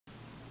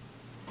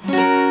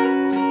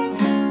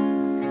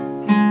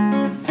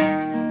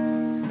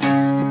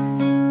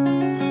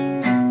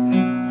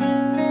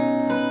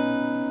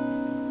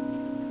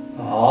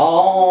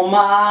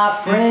my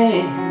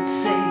friends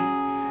say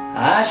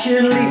I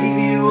should leave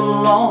you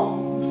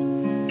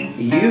alone.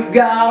 You've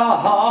got a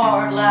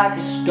heart like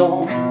a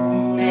stone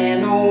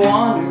and a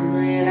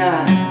wandering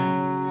eye,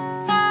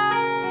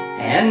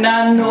 and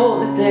I know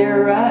that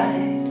they're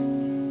right.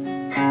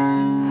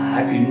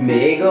 I could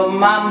make up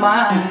my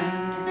mind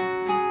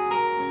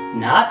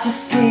not to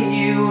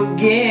see you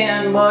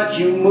again, but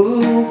you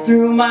move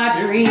through my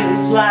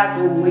dreams like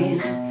the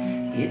wind.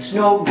 It's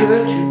no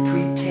good to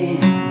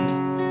pretend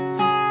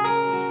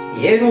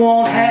it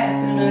won't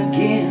happen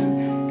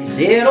again, 'cause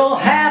it'll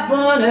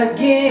happen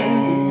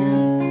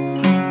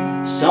again.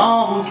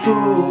 Some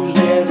fools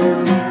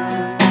never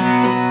learn.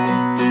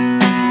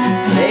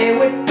 Play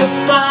with the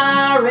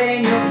fire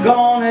and you're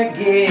gonna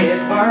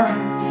get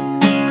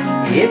burned.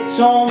 It's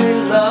only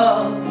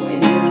love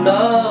when you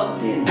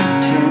love in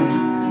return.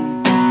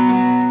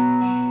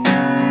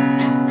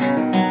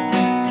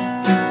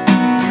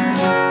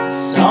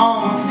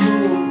 Some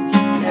fools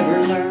never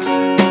learn.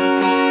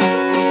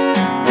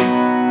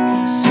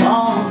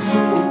 Some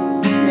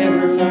fools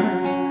never learn.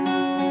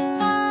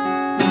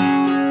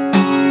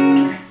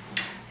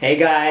 Hey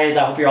guys, I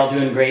hope you're all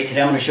doing great.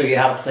 Today I'm going to show you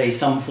how to play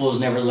Some Fools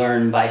Never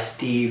Learn by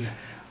Steve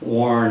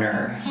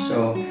Wariner.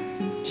 So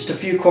just a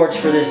few chords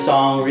for this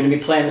song. We're going to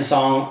be playing the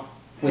song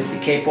with the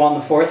capo on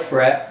the 4th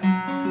fret.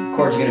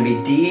 Chords are going to be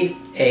D,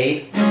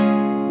 A,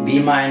 B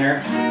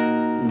minor,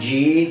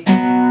 G,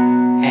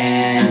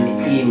 and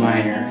E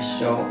minor.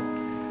 So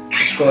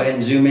let's go ahead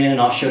and zoom in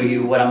and I'll show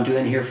you what I'm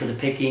doing here for the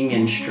picking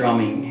and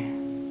strumming.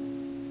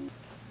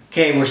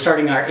 Okay, we're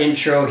starting our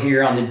intro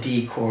here on the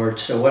D chord.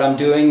 So what I'm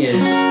doing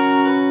is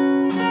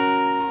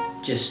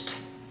just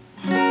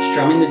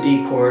strumming the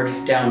D chord,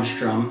 down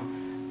strum,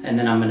 and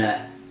then I'm going to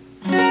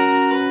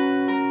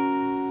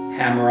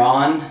hammer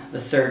on the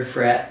 3rd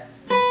fret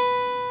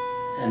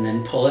and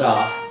then pull it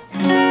off.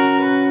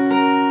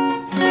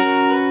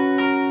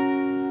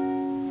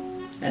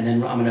 And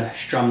then I'm going to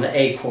strum the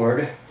A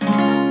chord.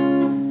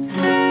 And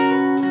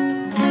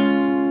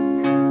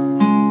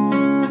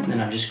then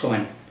I'm just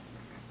going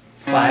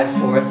 5,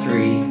 4,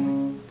 3,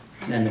 and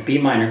then the B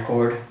minor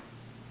chord.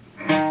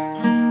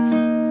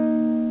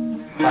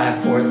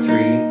 5, 4,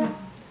 3,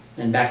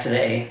 then back to the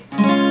A.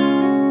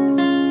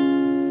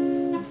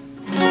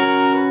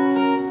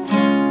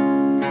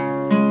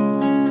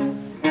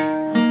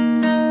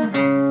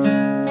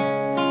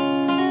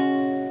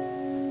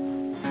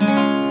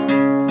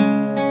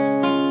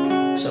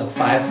 So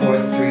 5, 4,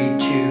 3,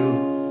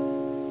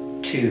 2,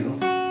 2.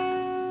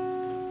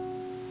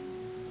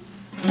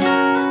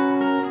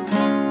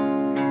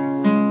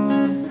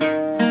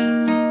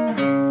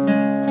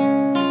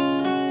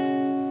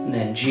 And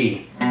then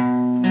G.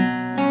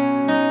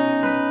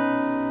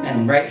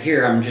 And right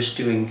here I'm just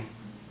doing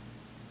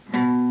a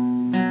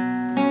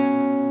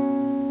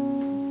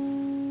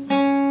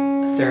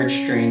 3rd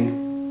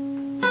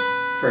string,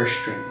 1st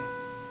string.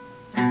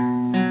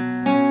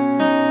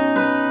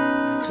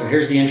 So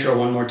here's the intro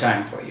one more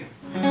time for you.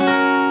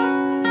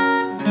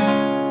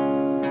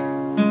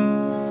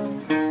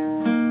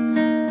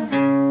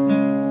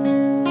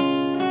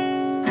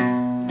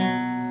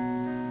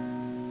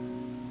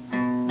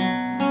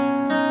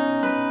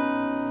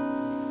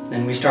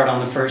 Then we start on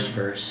the 1st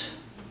verse.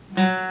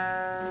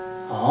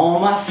 All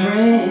my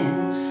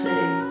friends say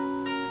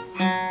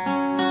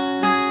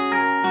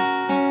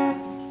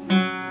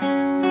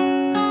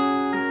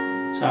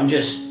so I'm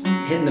just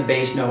hitting the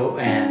bass note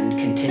and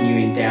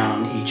continuing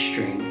down each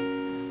string.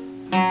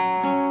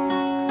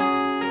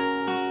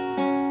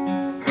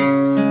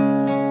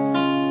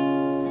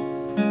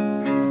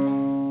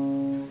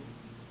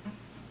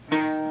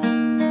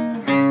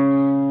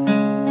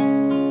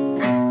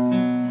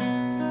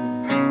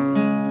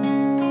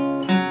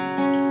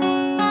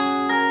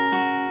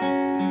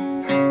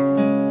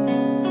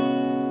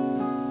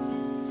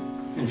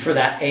 And for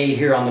that A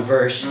here on the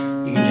verse,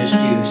 you can just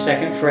do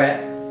 2nd fret,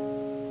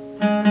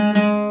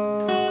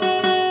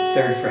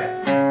 3rd fret.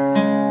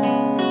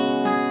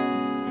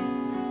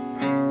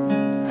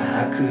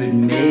 I could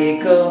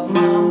make up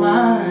my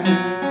mind.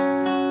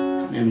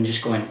 And I'm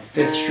just going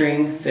 5th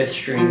string, 5th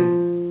string,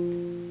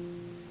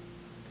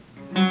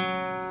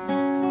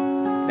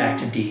 back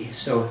to D.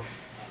 So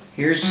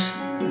here's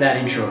that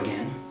intro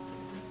again.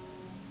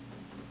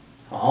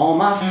 All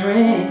my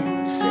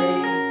friends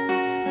say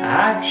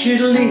I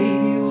should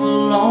leave you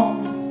alone.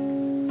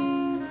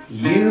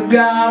 You've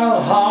got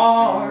a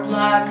heart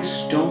like a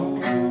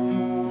stone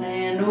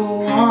and a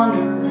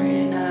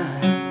wandering eye,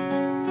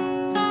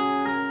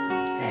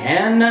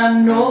 and I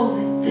know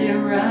that they're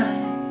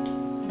right.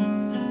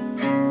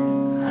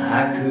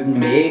 I could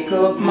make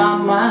up my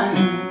mind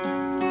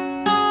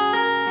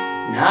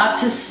not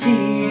to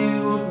see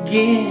you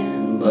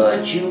again,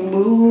 but you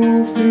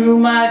move through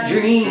my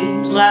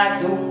dreams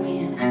like the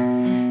wind.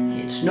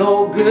 It's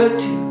no good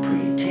to pretend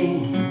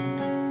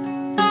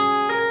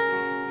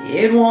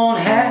it won't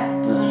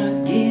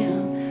happen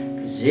again,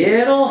 'cause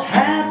it'll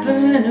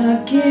happen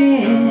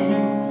again.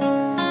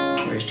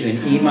 We're just doing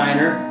E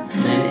minor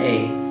and then A.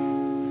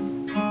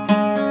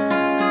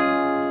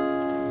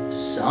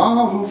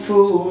 Some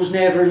fools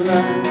never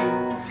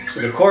learn.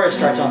 So the chorus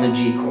starts on the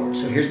G chord.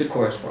 So here's the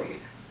chorus for you.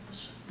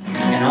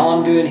 And all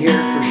I'm doing here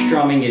for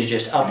strumming is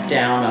just up,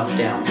 down, up,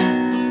 down.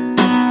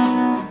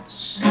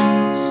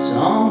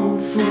 Some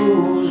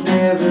fools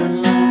never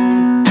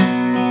learn.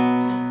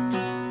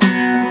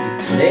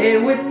 You play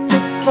with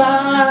the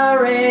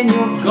fire and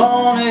you're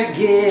gonna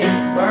get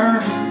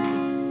burned.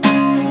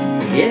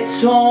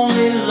 It's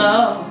only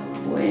love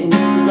when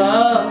you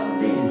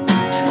love in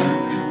return.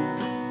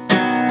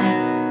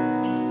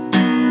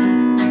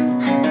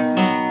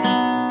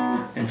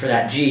 And for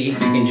that G, you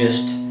can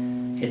just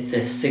hit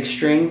the 6th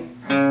string,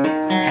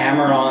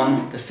 hammer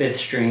on the 5th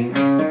string.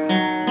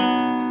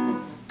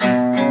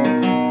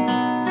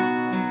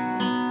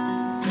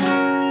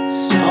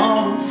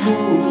 Some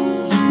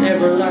fools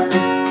never learn.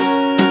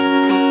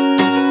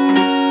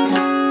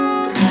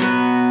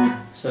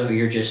 So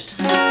you're just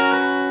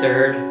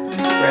 3rd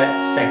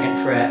fret,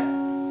 2nd fret.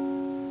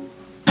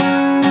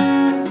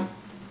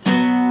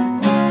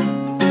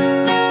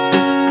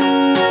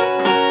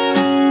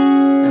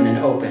 And then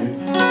open,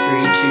 3, 2,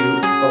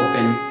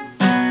 open.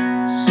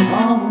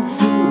 Some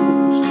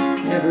fools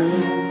never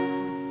learn.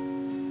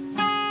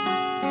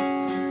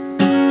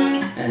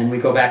 And then we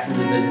go back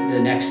into the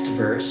next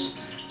verse.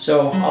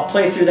 So I'll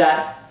play through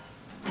that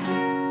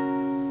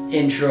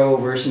intro,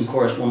 verse, and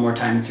chorus one more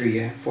time for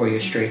you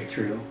straight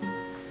through.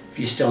 If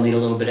you still need a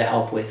little bit of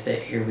help with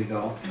it, here we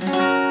go.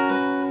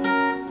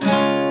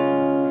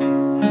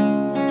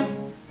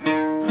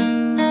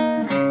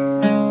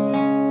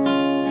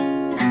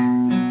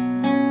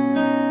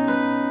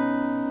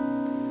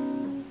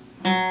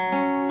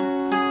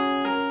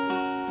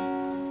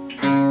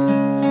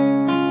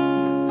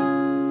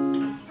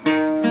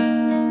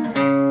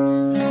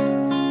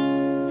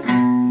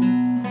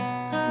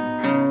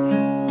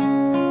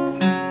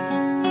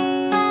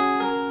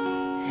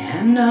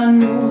 And I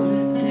know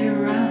that they're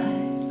right.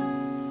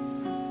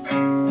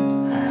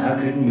 I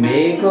could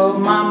make up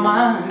my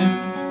mind.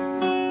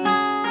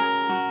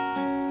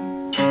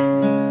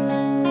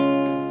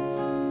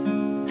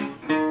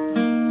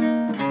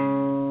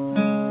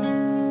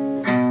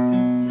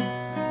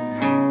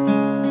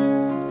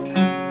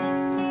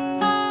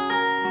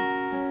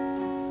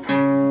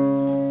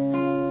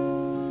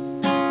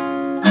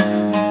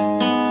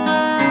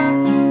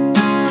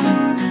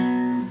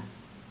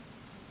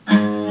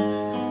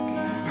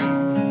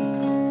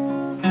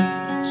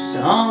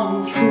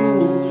 Some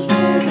fools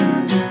never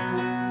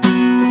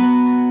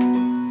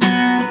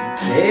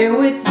play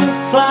with the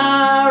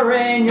fire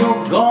and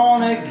you're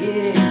gonna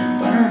get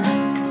burned.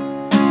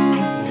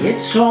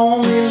 It's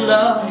only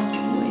love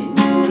when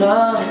you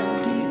love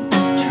in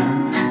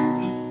return.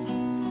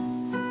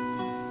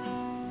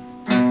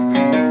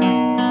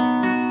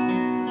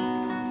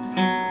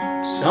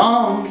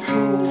 Some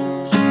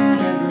fools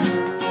never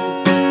learn.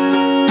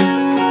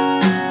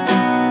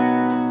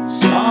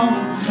 Some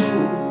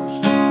fools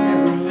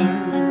never learn.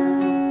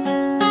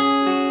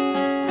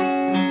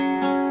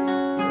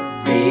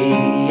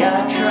 Baby, I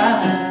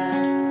tried.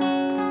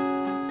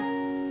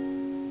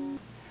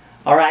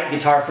 Alright,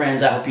 guitar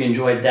friends, I hope you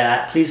enjoyed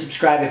that. Please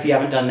subscribe if you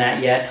haven't done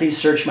that yet. Please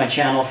search my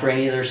channel for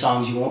any other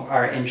songs you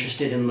are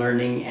interested in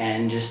learning,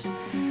 and just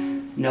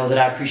know that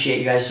I appreciate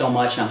you guys so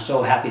much, and I'm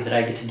so happy that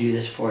I get to do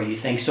this for you.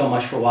 Thanks so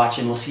much for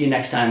watching. We'll see you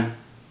next time.